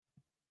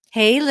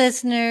Hey,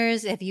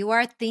 listeners, if you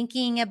are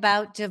thinking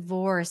about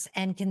divorce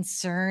and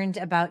concerned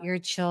about your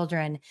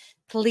children,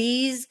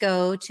 please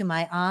go to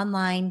my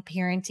online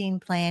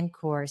parenting plan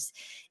course.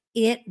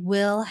 It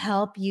will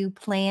help you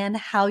plan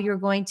how you're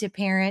going to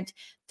parent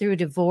through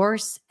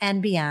divorce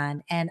and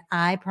beyond. And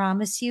I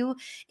promise you,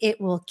 it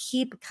will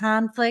keep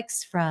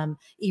conflicts from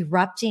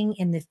erupting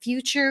in the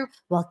future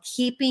while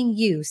keeping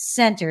you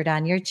centered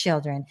on your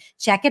children.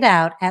 Check it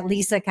out at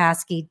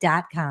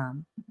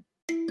lisakoski.com.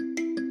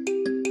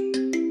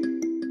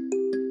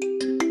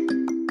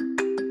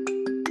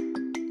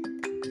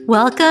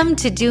 Welcome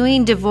to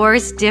Doing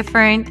Divorce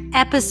Different,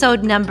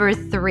 episode number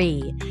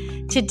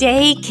 3.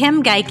 Today,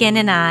 Kim Geiken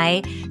and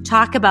I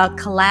talk about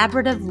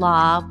collaborative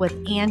law with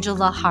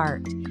Angela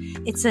Hart.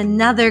 It's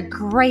another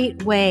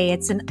great way.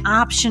 It's an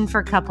option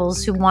for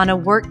couples who want to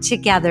work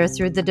together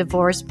through the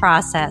divorce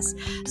process.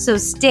 So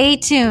stay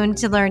tuned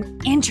to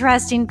learn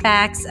interesting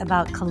facts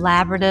about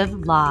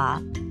collaborative law.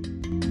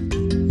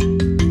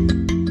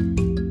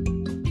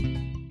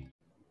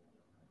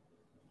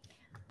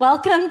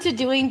 Welcome to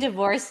Doing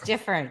Divorce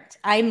Different.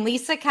 I'm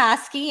Lisa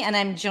Koski, and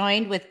I'm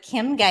joined with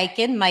Kim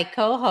Geiken, my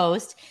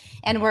co-host,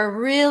 and we're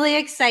really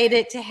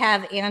excited to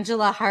have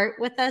Angela Hart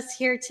with us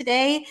here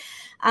today.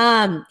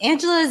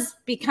 Angela's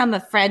become a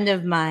friend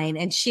of mine,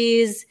 and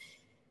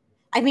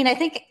I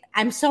think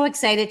I'm so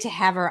excited to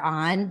have her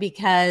on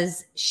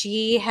because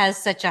she has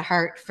such a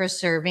heart for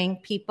serving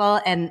people,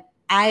 and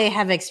I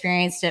have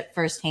experienced it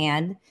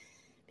firsthand.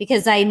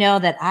 Because I know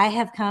that I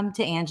have come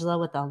to Angela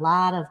with a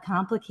lot of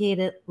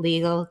complicated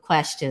legal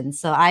questions.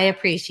 So I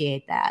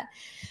appreciate that.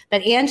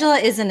 But Angela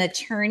is an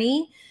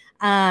attorney.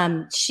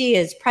 She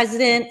is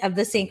president of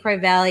the St. Croix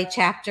Valley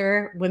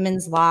Chapter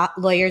Women's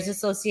Lawyers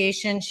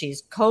Association.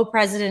 She's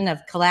co-president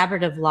of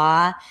Collaborative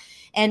Law.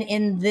 And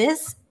in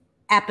this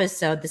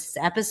is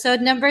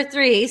episode number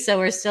 3, so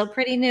we're still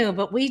pretty new,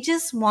 but we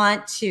just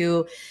want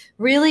to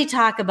really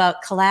talk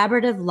about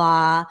collaborative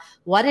law,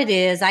 what it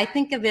is. I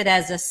think of it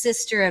as a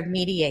sister of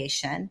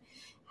mediation.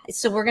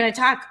 So we're going to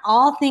talk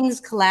all things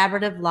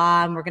collaborative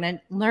law, and we're going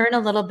to learn a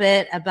little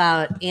bit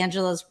about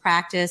Angela's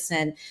practice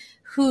and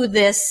who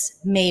this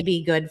may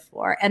be good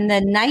for. And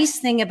the nice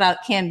thing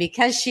about Kim,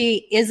 because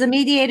she is a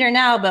mediator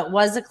now, but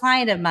was a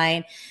client of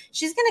mine,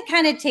 she's going to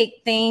kind of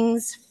take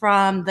things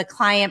from the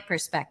client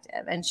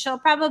perspective. And she'll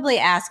probably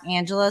ask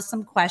Angela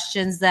some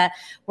questions that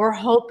we're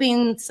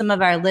hoping some of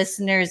our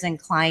listeners and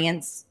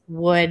clients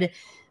would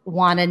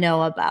want to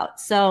know about.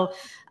 So,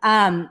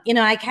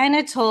 I kind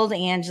of told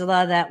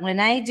Angela that when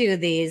I do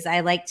these,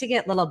 I like to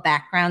get little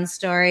background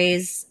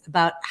stories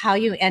about how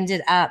you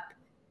ended up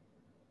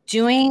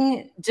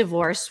doing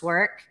divorce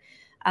work,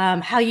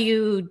 how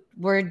you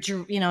were,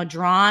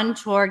 drawn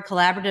toward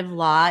collaborative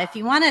law. If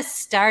you want to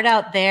start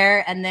out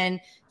there and then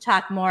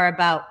talk more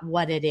about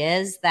what it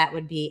is, that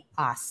would be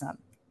awesome.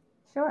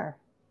 Sure.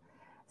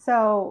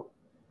 So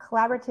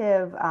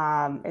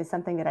collaborative is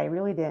something that I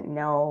really didn't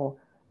know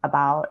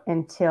about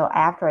until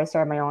after I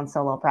started my own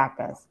solo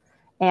practice.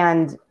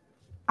 And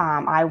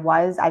I've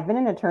been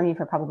an attorney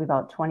for probably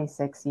about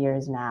 26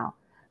 years now.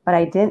 But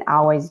I didn't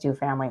always do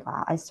family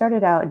law. I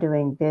started out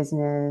doing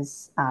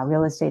business,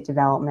 real estate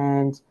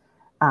development.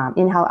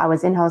 I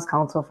was in-house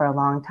counsel for a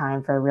long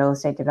time for a real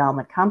estate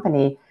development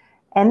company.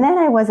 And then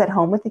I was at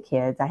home with the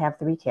kids. I have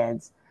 3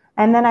 kids.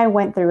 And then I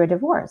went through a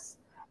divorce.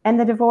 And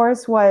the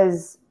divorce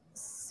was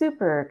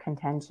super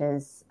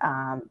contentious,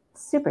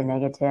 super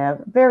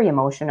negative, very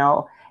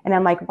emotional. And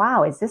I'm like,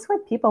 wow, is this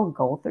what people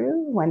go through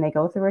when they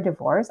go through a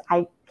divorce?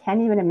 I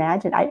can't even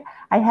imagine.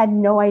 I had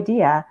no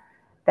idea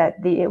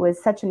that it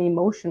was such an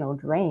emotional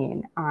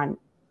drain on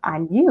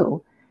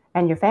you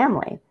and your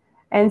family.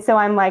 And so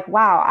I'm like,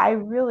 wow, I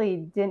really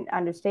didn't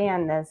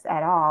understand this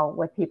at all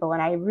with people.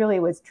 And I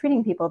really was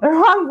treating people the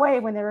wrong way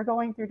when they were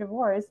going through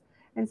divorce.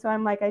 And so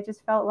I'm like, I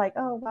just felt like,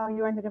 oh, well,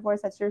 you went through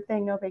divorce, that's your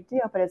thing, no big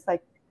deal. But it's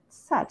like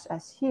such a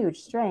huge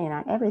strain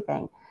on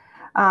everything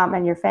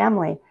and your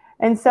family.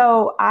 And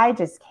so I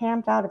just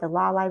camped out at the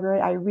law library.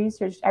 I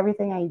researched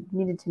everything I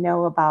needed to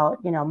know about,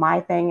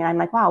 my thing. And I'm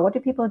like, wow, what do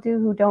people do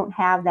who don't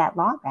have that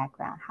law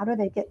background? How do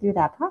they get through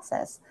that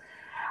process?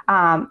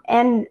 My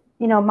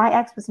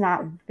ex was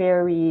not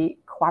very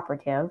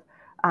cooperative.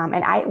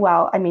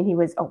 He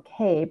was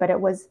okay, but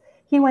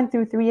he went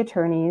through 3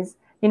 attorneys.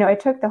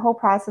 The whole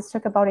process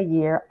took about a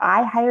year.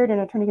 I hired an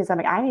attorney because I'm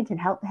like, I need to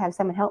have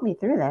someone help me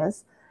through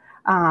this.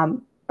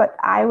 But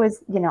I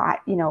was,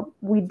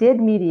 we did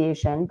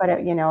mediation, but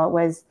it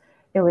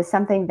was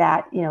something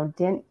that,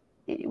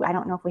 I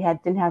don't know if we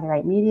didn't have the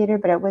right mediator,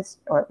 but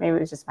or maybe it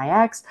was just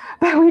my ex,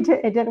 but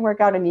it didn't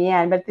work out in the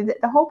end. But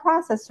the whole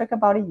process took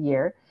about a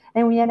year,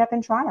 and we ended up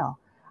in trial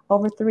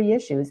over 3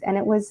 issues. And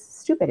it was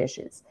stupid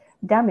issues,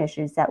 dumb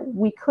issues that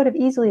we could have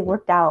easily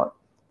worked out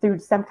through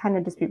some kind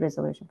of dispute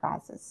resolution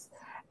process.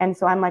 And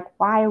so I'm like,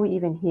 why are we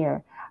even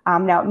here?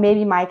 Now,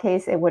 maybe my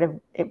case, I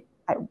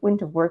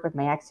wouldn't have worked with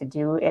my ex to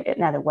do it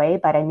another way.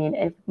 But I mean,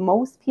 if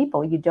most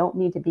people, you don't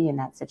need to be in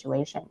that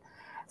situation.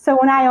 So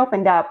when I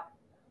opened up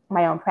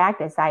my own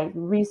practice, I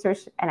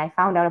researched and I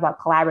found out about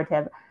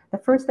collaborative the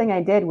first thing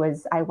I did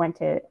was I went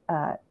to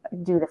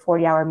do the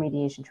 40-hour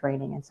mediation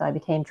training. And so I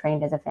became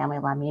trained as a family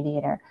law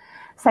mediator.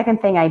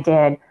 Second thing I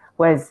did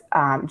was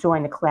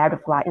join the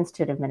Collaborative Law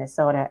Institute of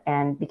Minnesota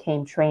and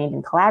became trained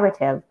in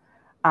collaborative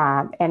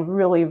and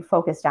really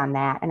focused on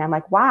that. And I'm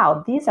like,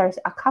 wow, these are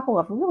a couple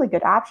of really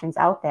good options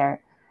out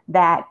there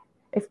that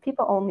if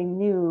people only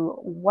knew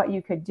what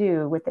you could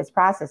do with this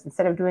process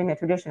instead of doing the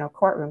traditional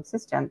courtroom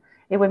system,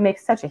 it would make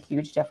such a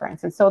huge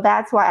difference. And so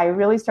that's why I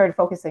really started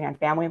focusing on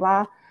family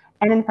law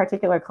and in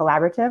particular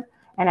collaborative.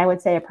 And I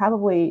would say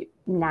probably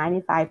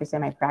 95%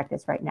 of my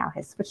practice right now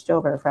has switched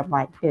over from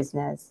like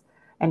business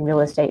and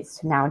real estate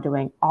to now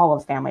doing all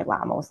of family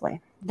law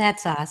mostly.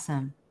 That's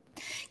awesome.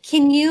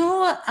 Can you,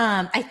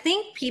 I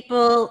think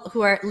people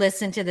who are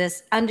listen to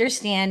this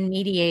understand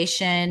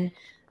mediation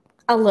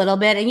a little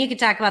bit, and you could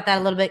talk about that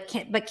a little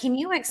bit, but can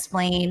you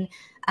explain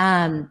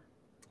how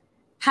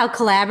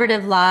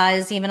collaborative law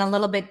is even a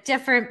little bit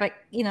different, but,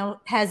 you know,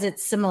 has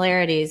its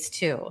similarities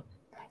too?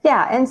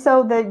 Yeah, and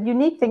so the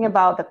unique thing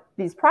about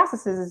these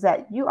processes is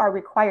that you are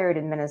required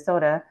in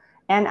Minnesota,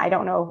 and I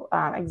don't know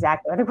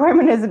exactly what the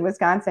requirement is in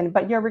Wisconsin,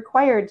 but you're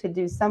required to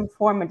do some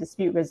form of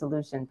dispute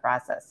resolution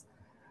process,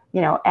 you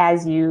know,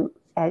 as you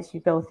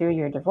go through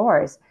your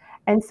divorce.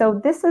 And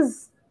so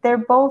they're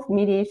both,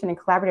 mediation and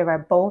collaborative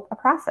are both a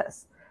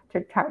process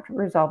to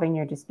resolving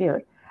your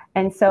dispute.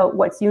 And so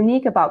what's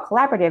unique about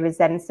collaborative is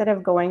that instead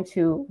of going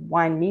to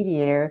one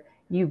mediator,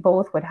 you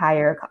both would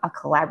hire a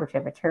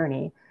collaborative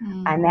attorney.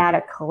 Mm-hmm. And that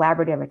a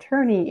collaborative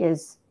attorney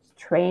is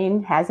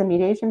trained, has a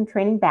mediation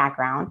training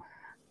background,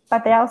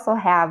 but they also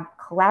have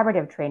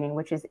collaborative training,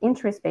 which is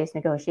interest-based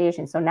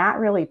negotiation. So not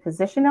really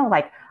positional,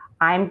 like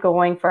I'm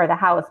going for the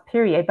house,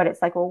 period. But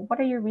it's like, well, what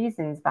are your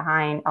reasons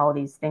behind all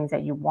these things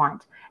that you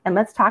want? And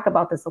let's talk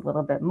about this a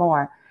little bit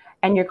more.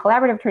 And your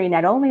collaborative attorney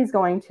not only is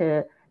going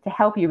to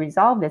help you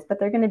resolve this, but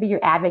they're going to be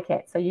your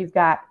advocate. So you've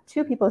got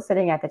two people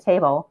sitting at the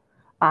table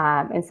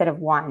instead of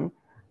one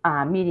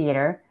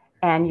mediator,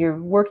 and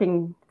you're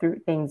working through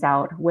things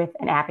out with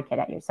an advocate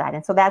at your side.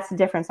 And so that's the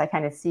difference I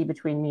kind of see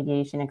between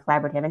mediation and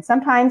collaborative. And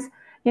sometimes,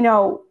 you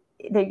know,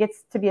 there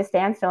gets to be a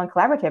standstill in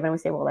collaborative, and we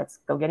say, well, let's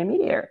go get a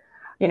mediator,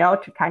 you know,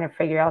 to kind of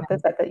figure out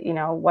this, you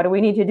know, what do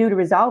we need to do to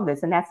resolve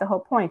this? And that's the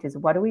whole point, is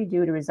what do we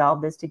do to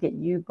resolve this to get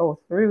you both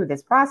through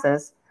this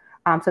process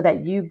so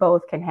that you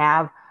both can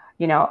have,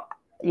 you know,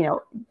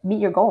 meet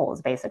your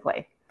goals,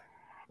 basically.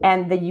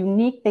 And the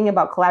unique thing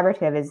about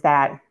collaborative is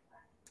that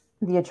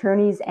the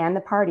attorneys and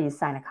the parties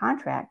sign a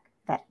contract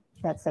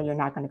that say you're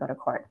not going to go to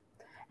court.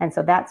 And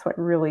so that's what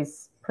really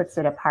puts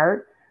it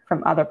apart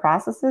from other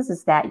processes,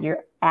 is that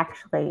you're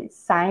actually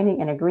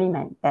signing an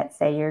agreement that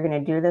say you're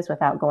going to do this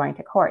without going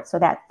to court. So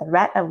that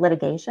threat of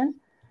litigation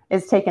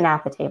is taken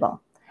off the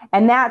table.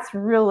 And that's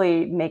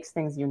really makes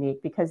things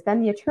unique, because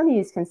then the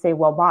attorneys can say,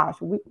 well,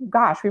 we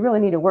really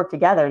need to work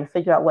together and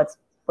figure out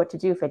what to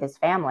do for this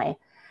family.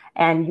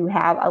 And you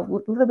have a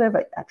little bit of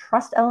a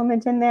trust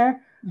element in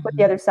there. Mm-hmm. With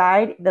the other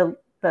side,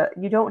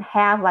 you don't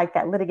have like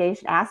that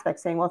litigation aspect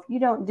saying, well, if you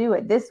don't do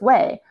it this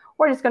way,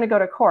 we're just going to go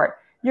to court.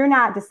 You're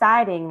not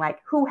deciding like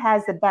who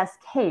has the best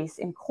case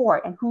in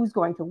court and who's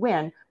going to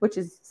win, which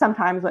is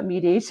sometimes what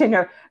mediation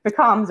or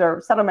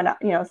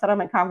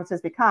settlement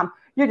conferences become.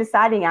 You're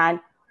deciding on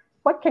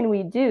what can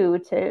we do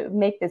to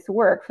make this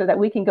work so that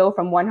we can go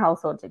from one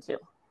household to two.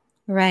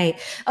 Right.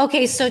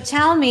 Okay. So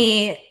tell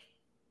me,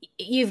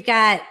 you've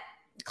got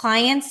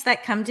clients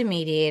that come to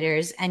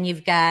mediators, and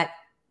you've got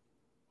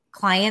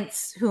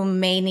clients who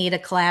may need a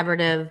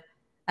collaborative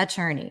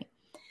attorney.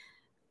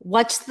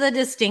 What's the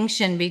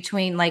distinction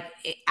between, like,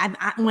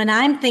 when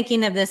I'm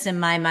thinking of this in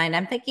my mind,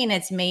 I'm thinking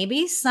it's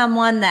maybe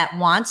someone that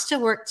wants to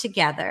work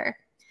together,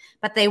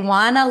 but they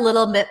want a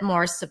little bit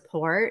more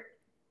support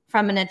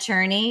from an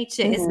attorney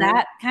mm-hmm. Is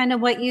that kind of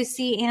what you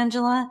see,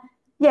 Angela?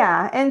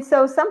 Yeah. And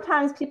so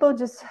sometimes people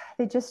just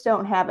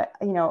don't have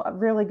a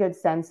really good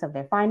sense of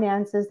their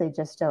finances. They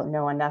just don't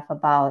know enough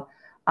about,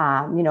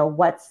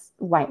 what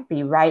might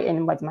be right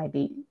and what might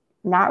be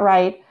not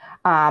right.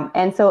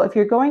 And so if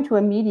you're going to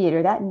a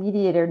mediator, that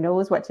mediator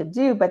knows what to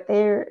do, but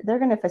they're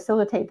going to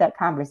facilitate that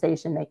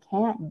conversation. They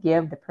can't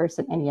give the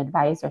person any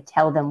advice or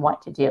tell them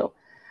what to do.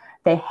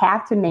 They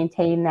have to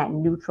maintain that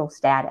neutral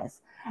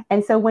status.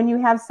 And so when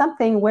you have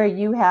something where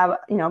you have,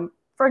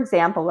 for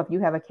example, if you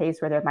have a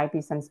case where there might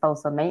be some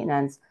spousal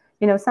maintenance,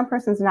 some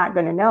person's not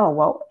going to know,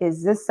 well,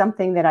 is this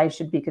something that I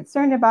should be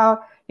concerned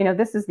about?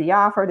 This is the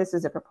offer, this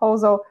is a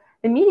proposal.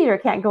 The mediator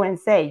can't go in and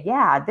say,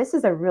 yeah, this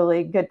is a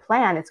really good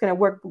plan. It's going to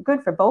work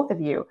good for both of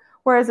you.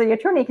 Whereas the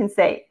attorney can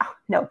say, oh,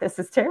 no, this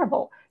is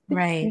terrible.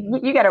 Right.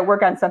 You got to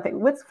work on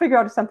something. Let's figure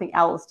out something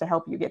else to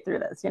help you get through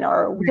this,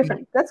 or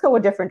different. Let's go a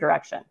different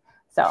direction.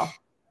 So.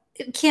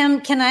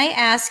 Kim, can I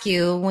ask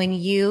you, when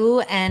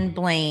you and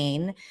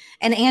Blaine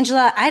and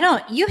Angela,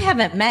 you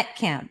haven't met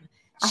Kim.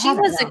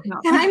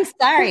 I'm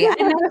sorry. I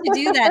meant to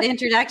do that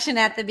introduction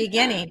at the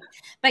beginning,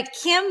 but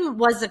Kim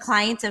was a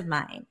client of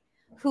mine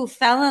who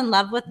fell in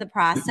love with the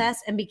process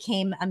and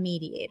became a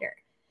mediator.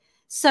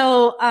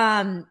 So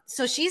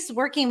she's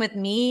working with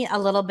me a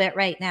little bit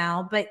right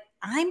now, but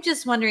I'm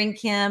just wondering,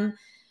 Kim,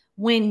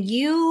 when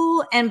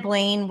you and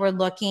Blaine were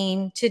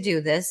looking to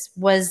do this,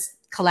 was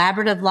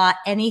collaborative law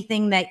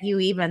anything that you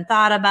even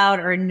thought about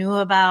or knew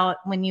about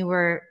when you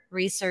were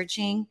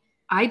researching?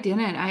 I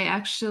didn't. I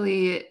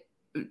actually,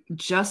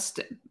 just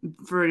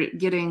for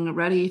getting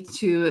ready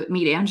to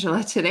meet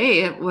Angela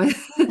today, it was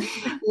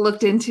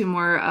looked into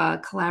more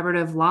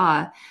collaborative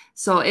law.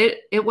 So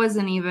it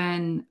wasn't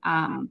even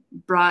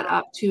brought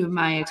up to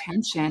my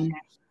attention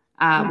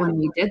when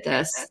we did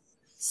this.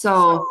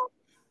 So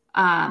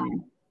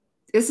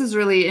this is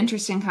really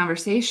interesting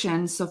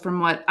conversation. So from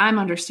what I'm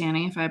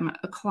understanding, if I'm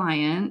a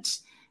client,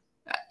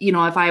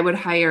 if I would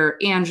hire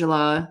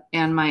Angela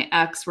and my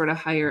ex were to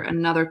hire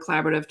another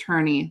collaborative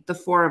attorney, the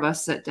four of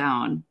us sit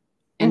down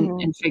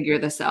and figure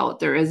this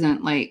out. There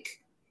isn't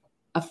like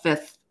a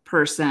fifth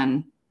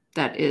person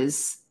that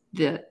is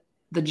the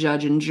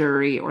judge and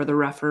jury or the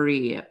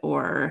referee,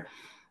 or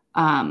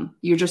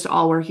you're just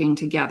all working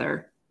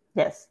together.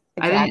 Yes,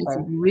 exactly. I think it's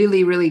a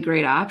really, really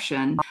great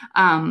option.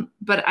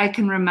 But I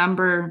can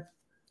remember,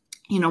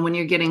 when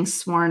you're getting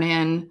sworn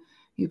in,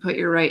 you put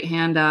your right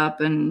hand up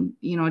and,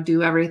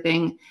 do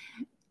everything.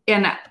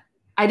 And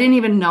I didn't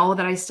even know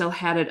that I still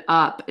had it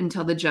up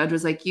until the judge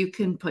was like, you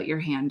can put your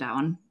hand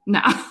down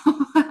now.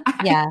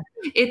 Yeah.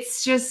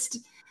 It's just,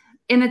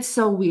 and it's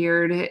so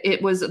weird.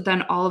 It was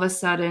then all of a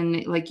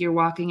sudden, like you're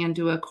walking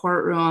into a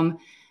courtroom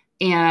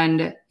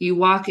and you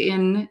walk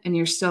in and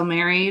you're still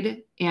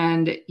married,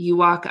 and you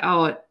walk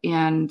out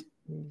and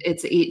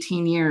it's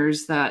 18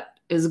 years that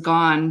is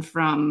gone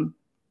from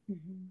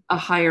a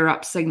higher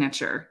up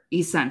signature,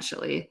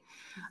 essentially.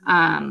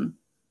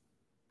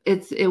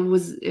 It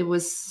was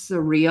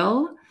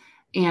surreal.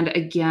 And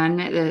again,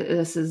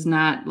 this is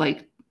not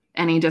like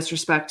any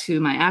disrespect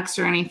to my ex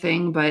or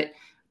anything, but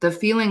the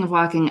feeling of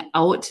walking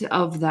out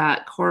of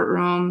that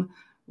courtroom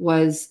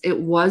was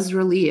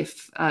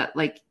relief,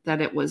 like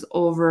that it was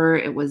over,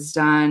 it was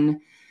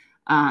done,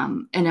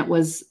 and it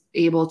was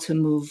able to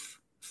move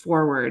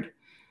forward.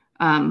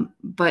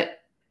 But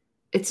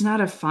it's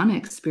not a fun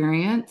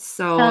experience.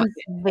 So sounds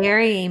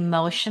very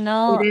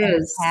emotional. It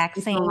is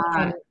taxing.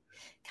 And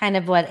kind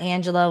of what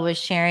Angela was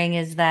sharing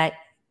is that,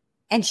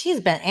 and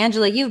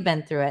Angela, you've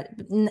been through it,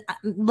 a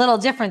little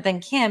different than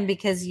Kim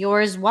because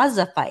yours was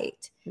a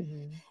fight.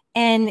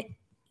 And,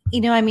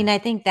 I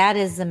think that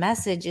is the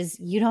message, is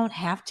you don't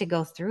have to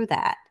go through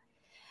that.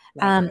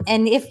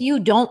 And if you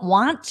don't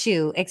want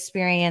to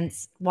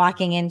experience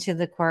walking into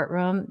the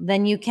courtroom,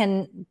 then you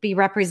can be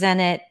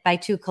represented by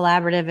two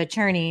collaborative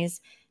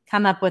attorneys,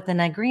 come up with an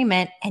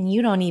agreement, and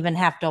you don't even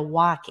have to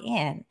walk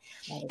in.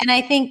 And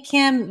I think,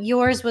 Kim,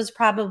 yours was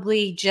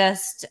probably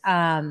just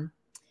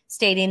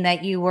stating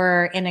that you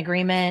were in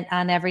agreement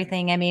on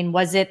everything. I mean,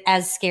 was it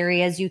as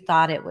scary as you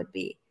thought it would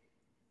be?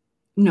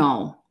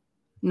 No,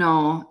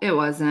 it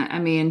wasn't. I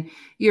mean,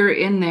 you're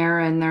in there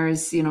and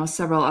there's,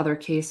 several other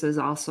cases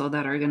also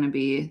that are going to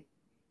be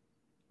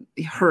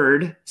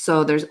heard.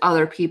 So there's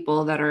other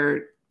people that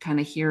are kind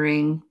of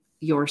hearing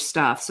your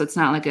stuff. So it's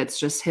not like it's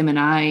just him and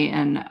I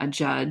and a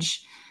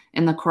judge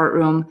in the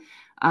courtroom.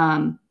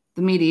 The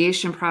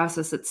mediation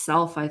process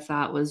itself, I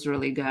thought, was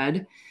really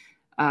good.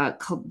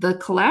 The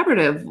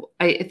collaborative,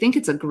 I think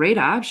it's a great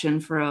option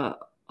for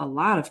a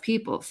lot of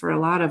people for a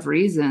lot of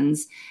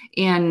reasons.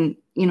 And,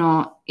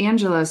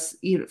 Angela,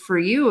 for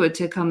you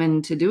to come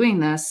into doing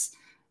this,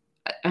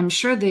 I'm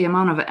sure the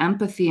amount of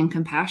empathy and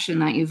compassion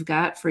that you've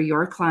got for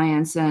your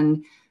clients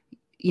and,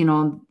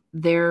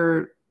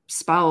 their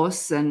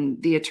spouse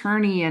and the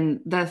attorney, and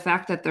the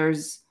fact that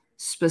there's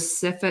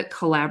specific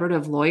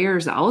collaborative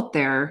lawyers out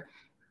there,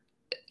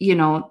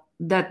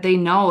 that they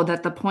know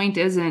that the point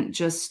isn't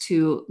just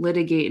to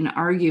litigate and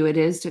argue, it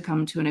is to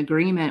come to an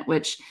agreement,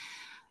 which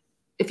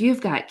if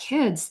you've got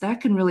kids, that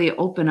can really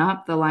open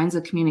up the lines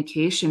of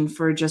communication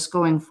for just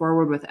going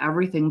forward with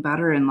everything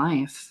better in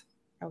life.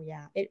 Oh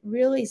yeah. It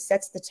really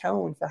sets the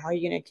tone for how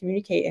you're going to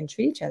communicate and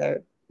treat each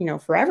other,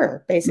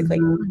 forever, basically.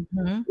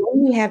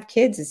 When you have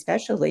kids,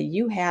 especially,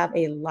 you have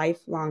a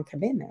lifelong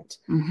commitment.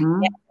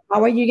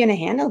 How are you going to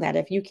handle that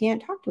if you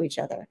can't talk to each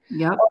other?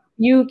 Yep.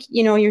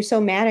 You're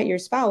so mad at your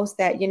spouse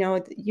that,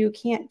 you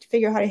can't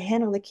figure out how to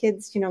handle the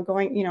kids,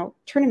 going,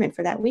 tournament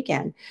for that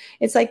weekend.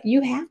 It's like,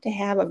 you have to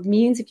have a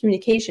means of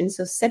communication.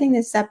 So setting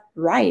this up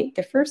right,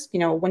 the first,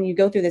 when you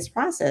go through this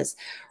process,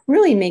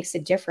 really makes a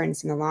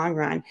difference in the long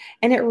run.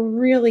 And it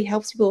really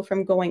helps people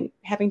from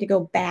having to go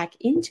back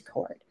into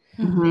court,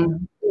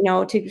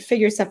 to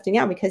figure something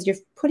out, because you're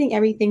putting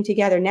everything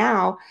together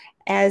now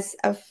as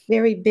a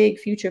very big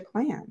future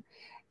plan.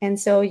 And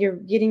so you're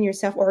getting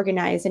yourself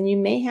organized, and you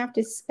may have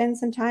to spend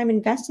some time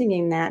investing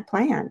in that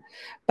plan,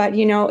 but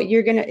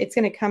it's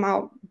going to come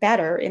out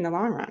better in the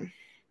long run.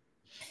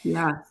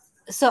 Yeah.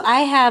 So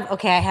I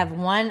have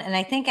one, and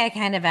I think I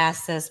kind of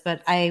asked this,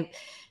 but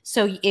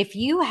so if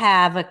you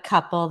have a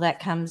couple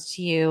that comes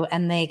to you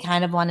and they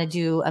kind of want to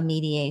do a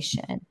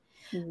mediation,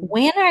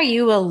 when are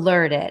you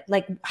alerted?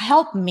 Like,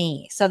 help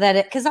me so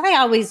that because I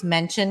always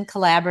mention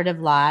collaborative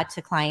law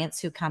to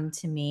clients who come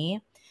to me.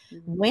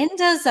 When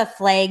does a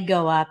flag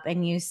go up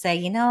and you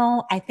say,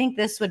 I think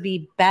this would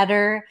be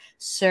better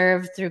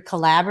served through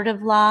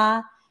collaborative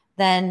law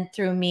than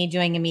through me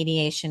doing a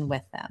mediation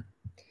with them?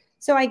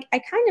 So I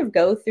kind of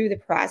go through the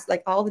process,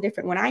 like all the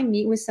different, when I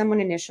meet with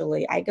someone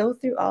initially, I go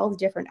through all the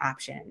different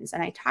options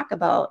and I talk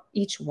about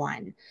each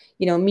one,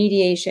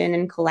 mediation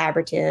and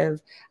collaborative.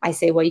 I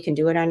say, well, you can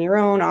do it on your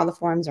own. All the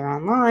forms are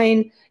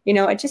online.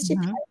 It just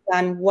depends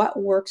on what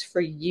works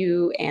for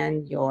you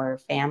and your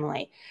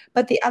family.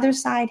 But the other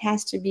side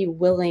has to be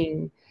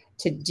willing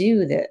to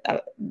do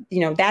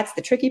that's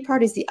the tricky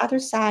part, is the other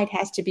side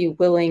has to be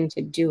willing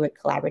to do it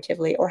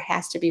collaboratively, or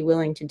has to be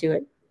willing to do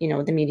it,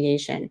 the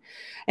mediation.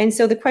 And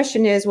so the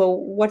question is, well,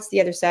 what's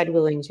the other side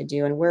willing to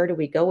do, and where do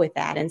we go with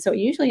that? And so it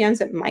usually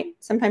ends up,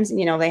 sometimes,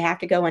 they have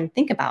to go and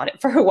think about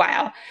it for a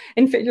while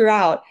and figure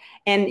out.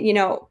 And,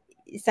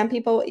 some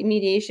people,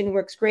 mediation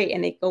works great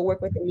and they go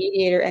work with the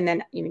mediator, and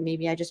then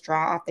maybe I just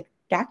draw off the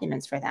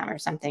documents for them or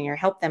something, or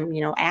help them,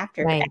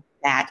 after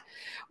that.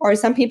 Or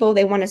some people,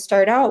 they want to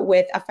start out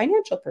with a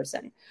financial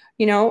person,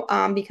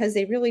 because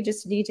they really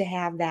just need to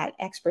have that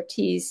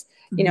expertise,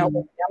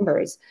 with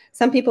numbers.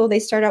 Some people, they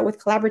start out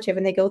with collaborative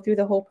and they go through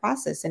the whole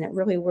process and it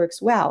really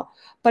works well.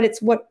 But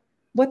it's what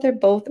they're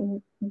both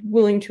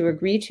willing to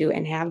agree to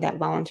and have that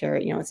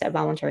voluntary, it's that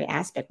voluntary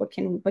aspect. What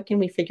can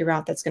we figure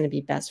out that's going to be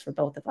best for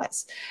both of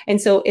us?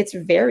 And so it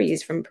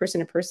varies from person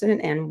to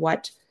person and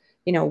what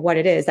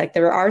it is. Like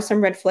there are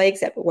some red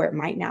flags where it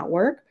might not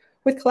work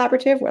with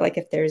collaborative, where like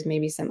if there's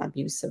maybe some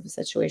abusive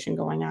situation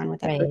going on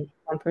with that person,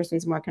 one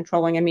person's more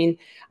controlling. I mean,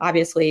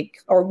 obviously,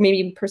 or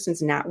maybe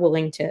person's not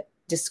willing to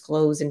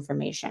disclose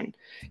information.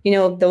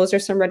 Those are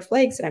some red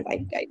flags, and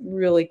I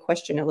really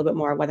question a little bit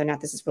more whether or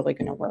not this is really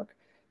going to work,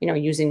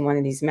 using one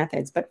of these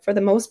methods. But for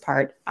the most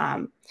part,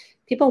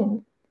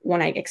 people,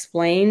 when I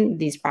explain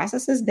these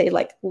processes, they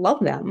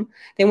love them.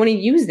 They want to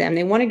use them.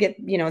 They want to get,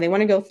 they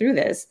want to go through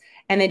this,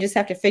 and they just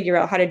have to figure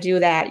out how to do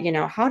that,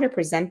 how to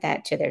present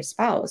that to their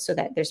spouse so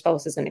that their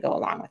spouse is going to go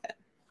along with it.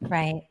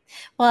 Right.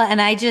 Well,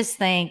 and I just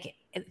think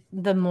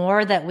the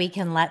more that we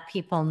can let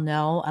people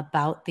know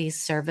about these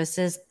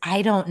services,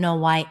 I don't know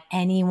why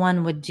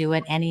anyone would do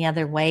it any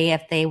other way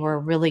if they were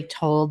really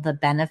told the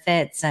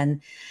benefits.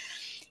 And,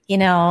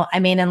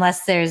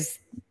 unless there's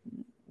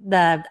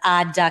the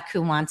odd duck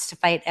who wants to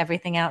fight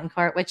everything out in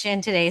court, which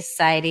in today's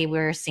society,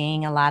 we're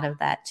seeing a lot of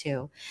that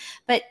too.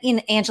 But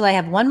Angela, I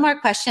have one more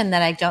question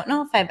that I don't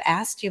know if I've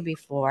asked you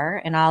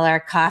before in all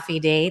our coffee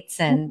dates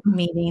and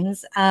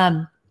meetings.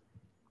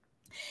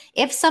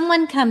 If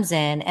someone comes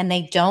in and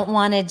they don't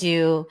want to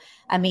do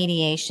a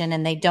mediation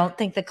and they don't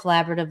think the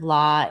collaborative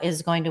law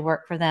is going to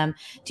work for them,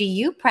 do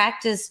you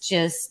practice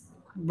just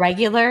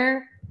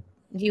regular?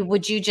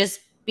 Would you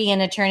just be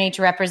an attorney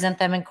to represent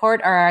them in court,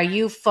 or are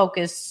you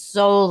focused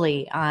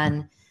solely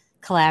on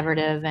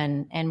collaborative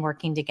and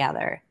working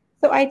together?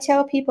 So I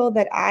tell people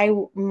that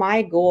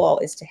my goal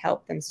is to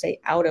help them stay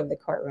out of the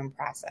courtroom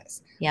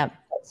process. Yep.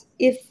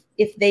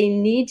 If they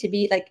need to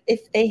be, like,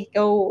 if they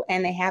go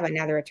and they have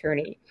another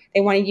attorney,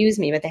 they want to use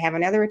me, but they have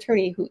another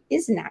attorney who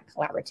is not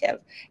collaborative,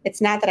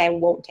 it's not that I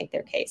won't take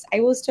their case. I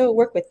will still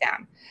work with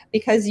them,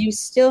 because you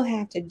still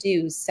have to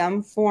do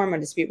some form of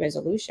dispute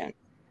resolution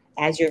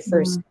as your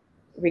first,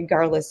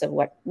 regardless of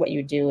what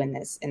you do in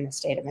the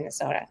state of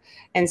Minnesota.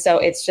 And so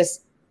it's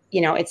just,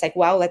 it's like,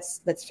 well,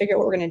 let's figure out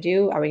what we're going to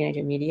do. Are we going to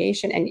do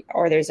mediation?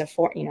 Or there's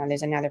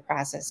there's another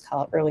process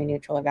called early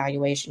neutral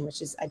evaluation,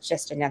 which is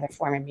just another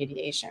form of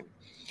mediation.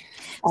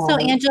 So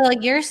Angela,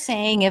 you're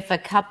saying if a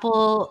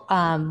couple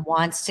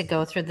wants to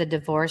go through the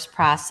divorce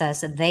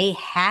process, they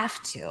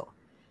have to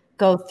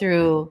go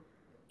through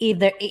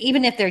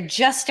even if they're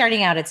just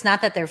starting out, it's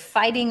not that they're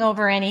fighting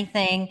over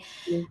anything.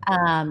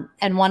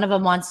 And one of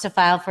them wants to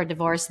file for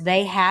divorce,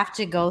 they have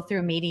to go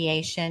through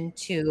mediation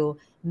to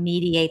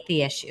mediate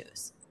the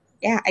issues.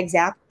 Yeah,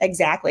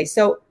 exactly.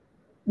 So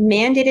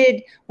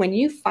mandated, when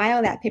you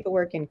file that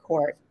paperwork in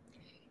court,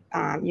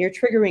 you're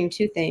triggering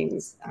two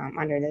things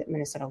under the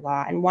Minnesota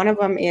law. And one of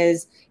them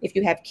is, if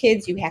you have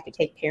kids, you have to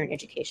take parent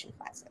education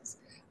classes.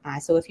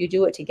 So if you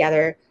do it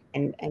together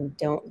and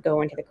don't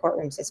go into the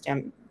courtroom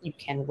system, you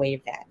can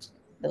waive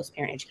those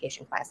parent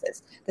education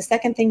classes. The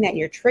second thing that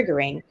you're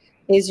triggering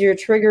is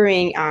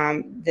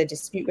the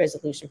dispute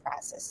resolution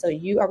process. So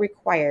you are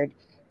required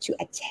to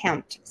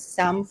attempt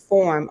some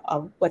form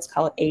of what's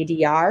called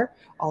ADR,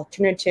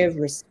 alternative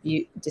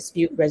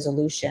dispute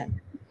resolution.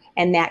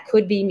 And that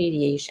could be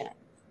mediation.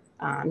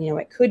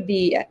 It could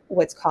be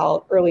what's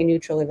called early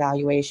neutral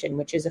evaluation,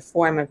 which is a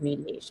form of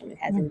mediation. It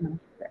has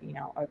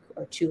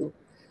or two,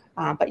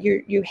 but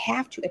you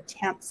have to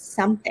attempt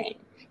something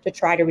to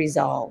try to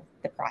resolve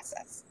the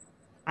process.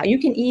 You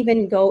can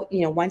even go,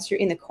 once you're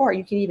in the court,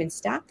 you can even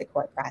stop the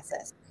court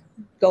process,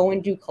 go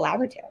and do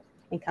collaborative,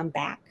 and come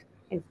back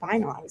and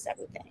finalize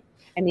everything.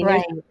 I mean,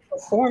 right. There's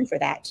a form for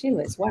that too,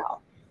 as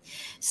well.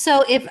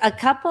 So if a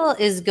couple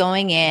is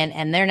going in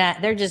and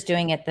they're just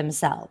doing it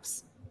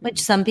themselves, which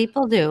some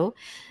people do,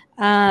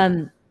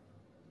 and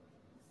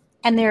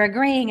they're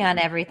agreeing on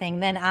everything,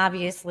 then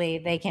obviously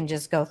they can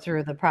just go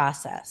through the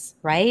process,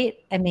 right?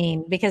 I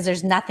mean, because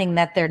there's nothing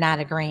that they're not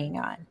agreeing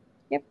on.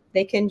 Yep.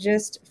 They can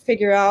just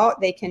figure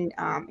out, they can,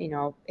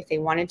 if they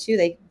wanted to,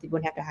 they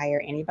wouldn't have to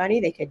hire anybody.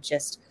 They could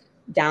just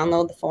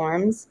download the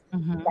forms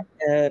Mm-hmm.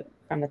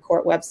 from the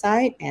court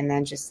website and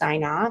then just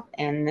sign off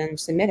and then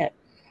submit it.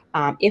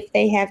 If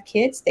they have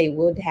kids, they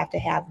would have to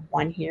have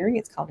one hearing.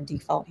 It's called a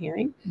default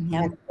hearing.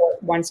 Yep. And the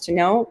court wants to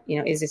know,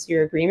 is this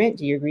your agreement?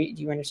 Do you agree?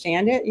 Do you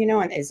understand it?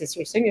 And is this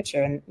your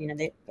signature? And,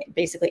 they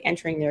basically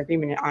entering their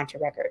agreement onto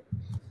record.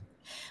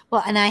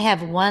 Well, and I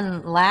have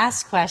one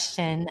last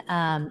question.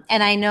 And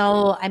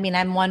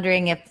I'm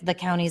wondering if the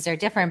counties are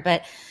different,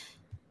 but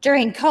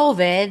during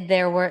COVID,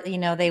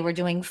 they were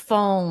doing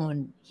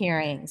phone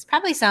hearings.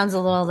 Probably sounds a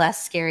little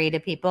less scary to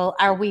people.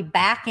 Are we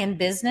back in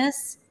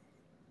business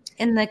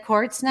in the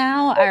courts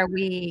now?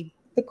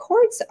 The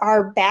courts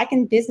are back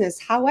in business.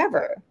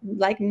 However,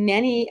 like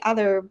many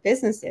other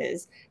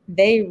businesses,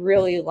 they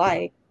really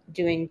like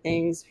doing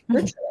things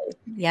virtually.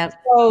 Yep.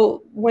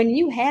 So when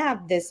you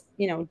have this,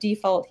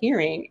 default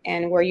hearing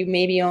and where you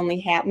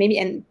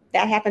and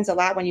that happens a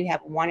lot when you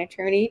have one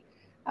attorney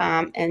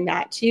and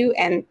not two.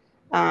 And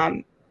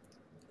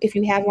if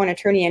you have one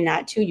attorney and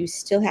not two, you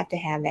still have to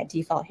have that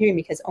default hearing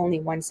because only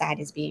one side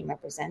is being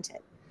represented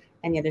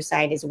and the other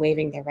side is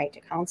waiving their right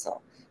to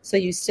counsel. So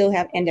you still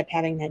end up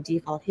having that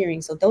default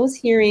hearing. So those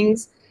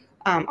hearings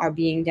are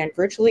being done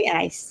virtually. And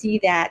I see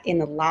that in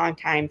the long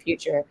time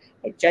future,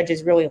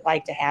 judges really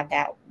like to have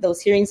those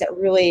hearings that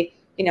really,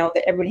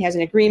 that everybody has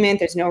an agreement.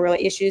 There's no real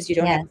issues. You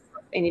don't have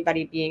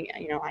anybody being,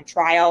 on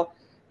trial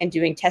and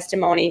doing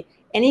testimony.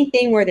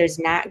 Anything where there's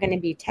not going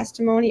to be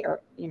testimony or,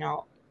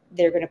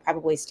 they're going to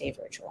probably stay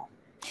virtual.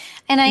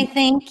 And I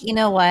think,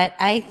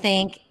 I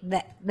think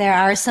that there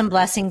are some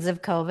blessings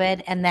of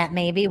COVID, and that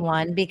may be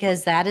one,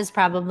 because that is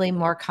probably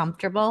more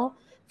comfortable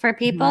for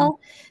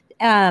people.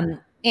 Mm-hmm.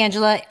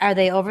 Angela, are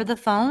they over the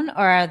phone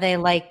or are they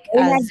like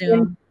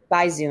Zoom?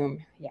 By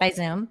Zoom. Yeah. By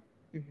Zoom.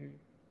 Mm-hmm.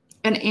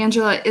 And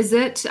Angela, is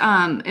it,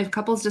 if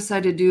couples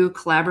decide to do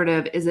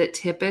collaborative, is it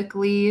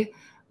typically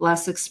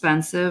less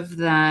expensive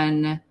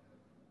than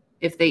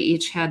if they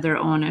each had their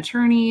own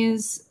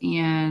attorneys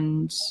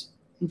and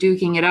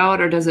duking it out,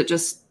 or does it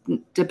just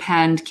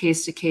depend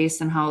case to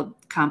case on how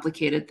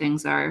complicated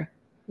things are?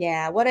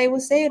 Yeah, what I will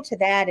say to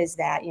that is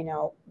that,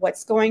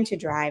 what's going to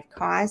drive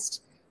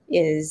cost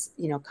is,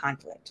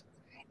 conflict.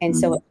 And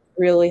so it's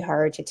really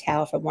hard to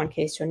tell from one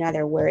case to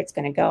another where it's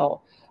going to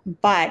go.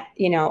 But,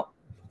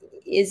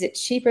 is it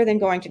cheaper than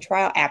going to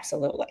trial?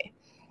 Absolutely.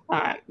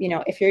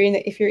 If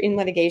you're in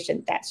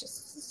litigation, that's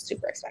just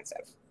super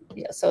expensive.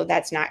 So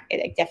that's not,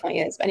 it definitely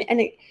is.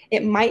 And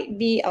it might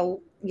be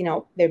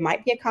there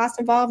might be a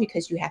cost involved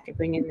because you have to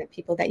bring in the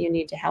people that you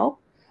need to help.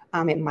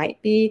 It might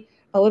be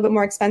a little bit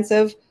more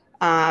expensive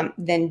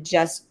than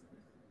just,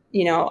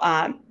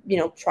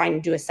 trying to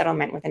do a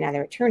settlement with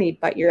another attorney,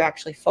 but you're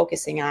actually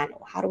focusing on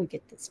how do we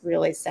get this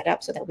really set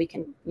up so that we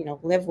can,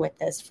 live with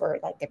this for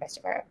like the rest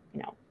of our,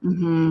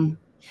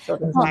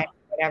 children's life,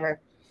 whatever.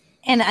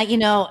 And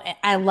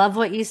I love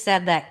what you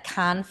said, that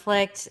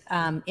conflict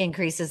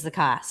increases the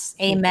cost.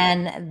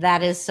 Amen.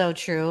 That is so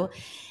true.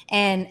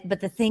 But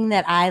the thing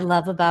that I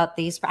love about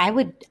these,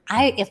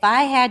 if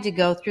I had to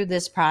go through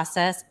this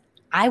process,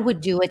 I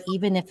would do it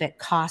even if it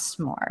cost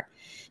more,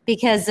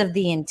 because of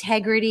the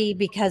integrity,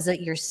 because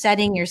you're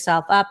setting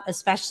yourself up,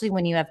 especially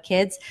when you have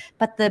kids.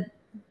 But the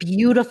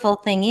beautiful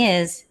thing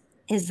is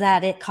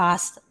that it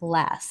costs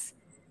less.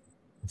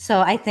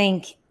 So I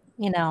think,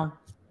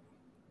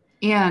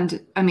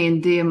 And I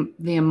mean,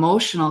 the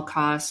emotional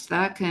cost,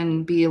 that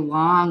can be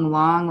long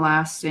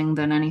lasting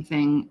than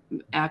anything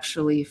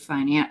actually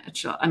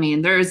financial. I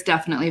mean, there is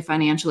definitely a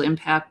financial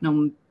impact,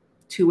 no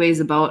two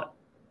ways about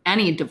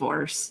any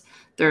divorce.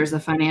 There's a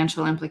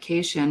financial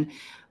implication,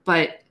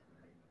 but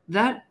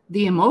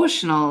the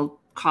emotional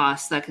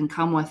cost that can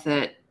come with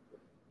it,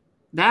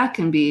 that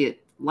can be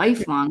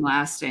lifelong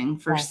lasting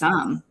for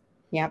some.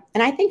 Yeah.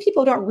 And I think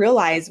people don't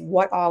realize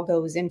what all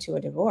goes into a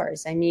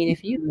divorce. I mean,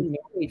 if you've been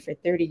married for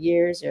 30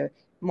 years or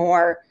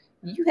more,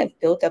 you have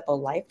built up a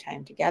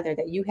lifetime together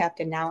that you have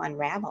to now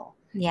unravel.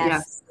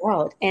 Yes.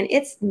 World. And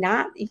it's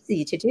not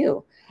easy to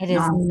do. It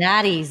is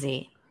not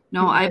easy.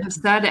 No, I've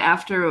said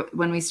after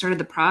when we started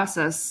the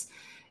process,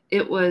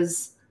 it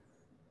was,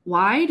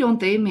 why don't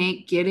they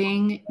make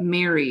getting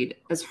married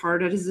as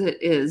hard as it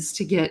is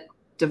to get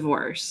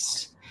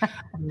divorced?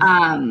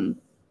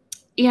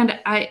 And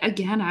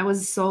I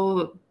was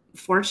so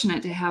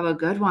fortunate to have a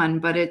good one,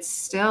 but it's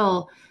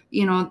still,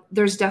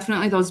 there's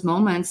definitely those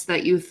moments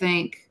that you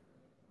think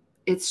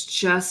it's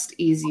just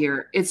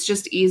easier. It's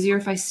just easier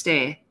if I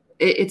stay.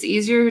 It's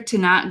easier to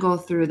not go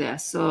through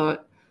this. So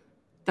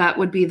that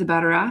would be the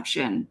better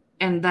option.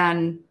 And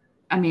then,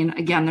 I mean,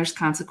 again, there's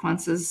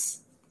consequences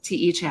to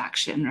each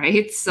action,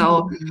 right?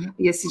 So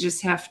I guess you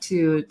just have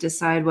to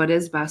decide what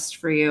is best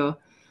for you.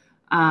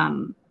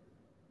 And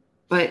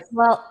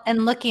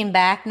looking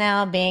back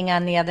now, being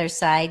on the other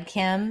side,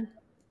 Kim,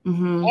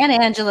 and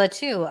Angela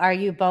too, are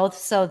you both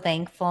so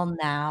thankful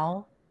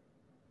now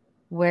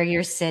where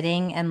you're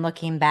sitting and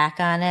looking back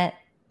on it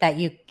that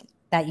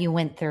you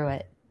went through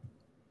it?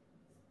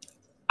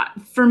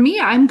 For me,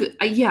 I'm good.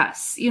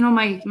 Yes.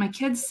 My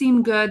kids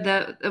seem good.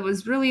 That it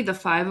was really the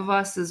five of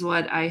us is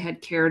what I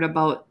had cared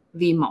about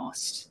the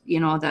most,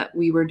 that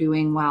we were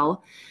doing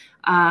well.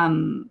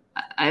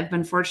 I've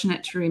been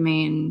fortunate to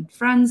remain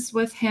friends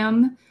with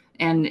him,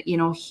 and,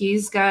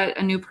 he's got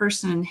a new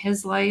person in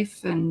his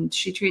life, and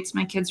she treats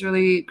my kids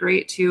really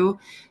great too.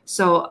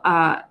 So,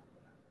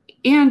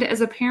 and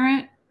as a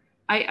parent,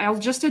 I'll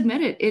just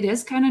admit it. It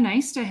is kind of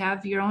nice to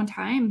have your own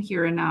time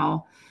here and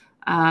now.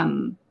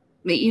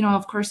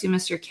 Of course you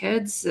miss your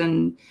kids,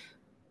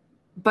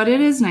 but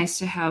it is nice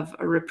to have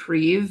a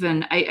reprieve.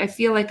 And I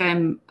feel like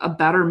I'm a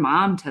better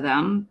mom to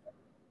them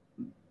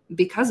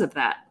because of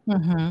that.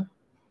 Mm-hmm.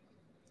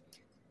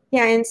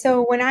 Yeah. And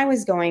so when I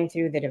was going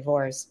through the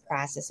divorce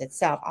process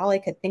itself, all I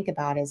could think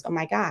about is, oh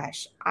my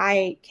gosh,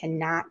 I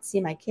cannot see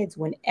my kids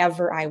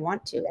whenever I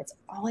want to. That's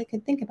all I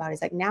could think about,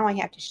 is like, now I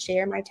have to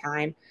share my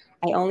time.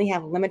 I only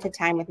have limited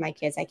time with my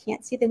kids. I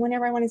can't see them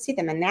whenever I want to see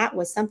them. And that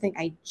was something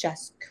I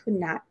just could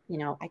not,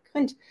 I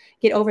couldn't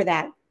get over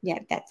that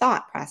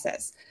thought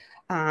process.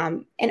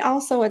 And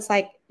also it's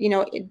like,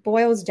 it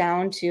boils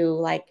down to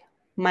like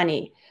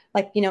money.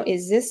 Like,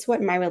 is this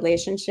what my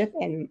relationship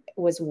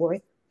is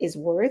worth?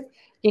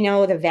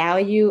 The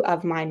value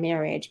of my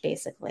marriage,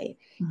 basically,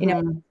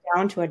 down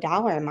to a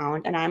dollar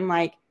amount. And I'm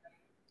like,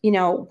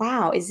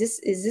 wow, is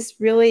this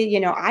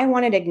really, I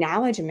wanted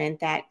acknowledgement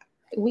that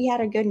we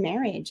had a good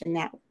marriage, and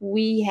that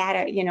we had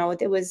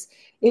it was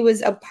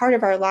a part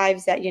of our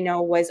lives that,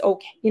 was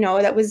okay.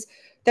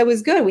 That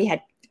was good. We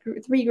had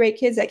 3 great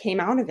kids that came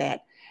out of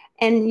it.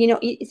 And,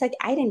 it's like,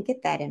 I didn't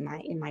get that in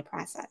my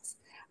process.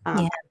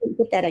 I didn't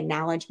get that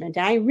acknowledgement.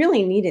 And I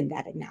really needed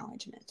that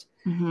acknowledgement.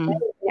 Mm-hmm.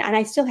 And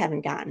I still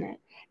haven't gotten it.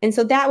 And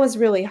so that was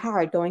really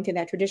hard, going through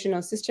that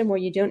traditional system where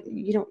you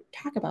don't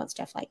talk about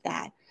stuff like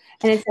that.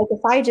 And it's like, if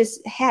I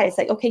just it's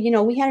like, okay,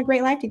 we had a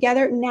great life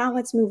together. Now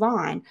let's move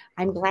on.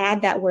 I'm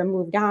glad that we're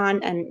moved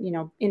on and,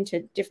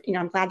 into different,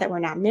 I'm glad that we're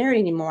not married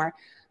anymore.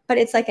 But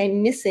it's like,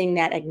 I'm missing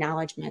that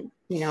acknowledgement,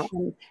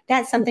 and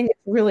that's something that's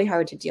really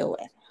hard to deal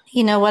with.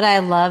 What I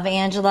love,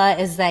 Angela,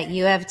 is that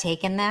you have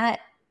taken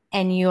that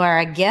and you are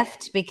a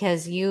gift,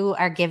 because you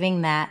are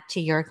giving that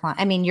to your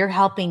client. I mean, you're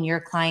helping your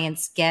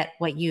clients get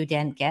what you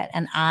didn't get.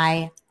 And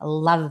I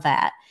love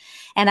that.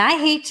 And I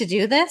hate to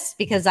do this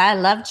because I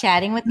love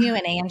chatting with you.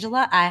 And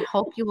Angela, I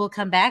hope you will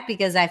come back,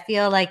 because I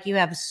feel like you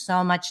have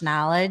so much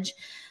knowledge.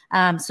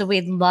 So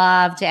we'd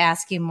love to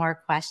ask you more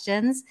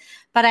questions.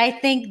 But I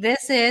think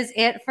this is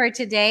it for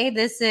today.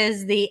 This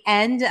is the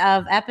end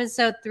of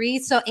episode 3.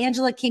 So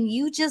Angela, can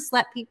you just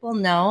let people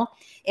know,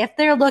 if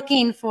they're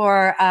looking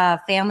for a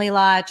family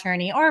law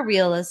attorney or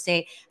real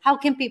estate, how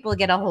can people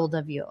get a hold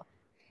of you?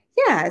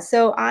 Yeah.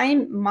 So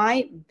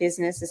my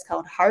business is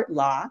called Heart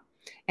Law,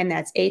 and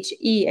that's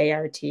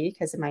HEART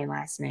because of my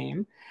last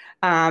name.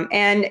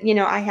 And,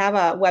 I have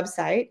a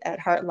website at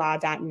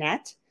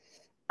heartlaw.net.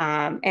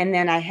 And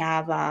then I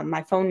have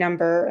my phone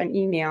number and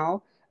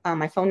email.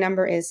 My phone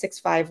number is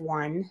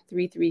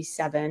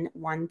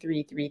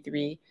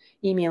 651-337-1333.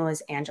 Email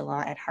is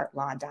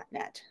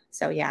angela@heartlaw.net.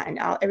 So yeah, and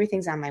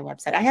everything's on my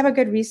website. I have a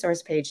good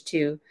resource page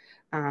too,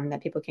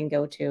 that people can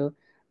go to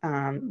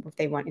if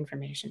they want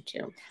information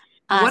too.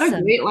 Awesome. What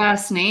a great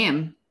last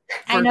name.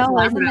 I know,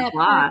 isn't that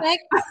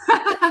perfect?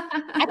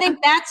 I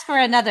think that's for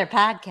another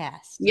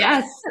podcast.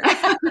 Yes.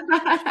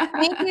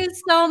 Thank you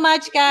so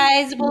much,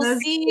 guys. We'll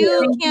see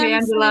you,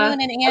 Kim,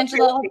 soon, and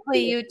Angela,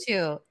 hopefully you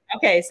too.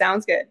 Okay,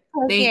 sounds good.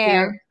 Thank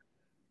you.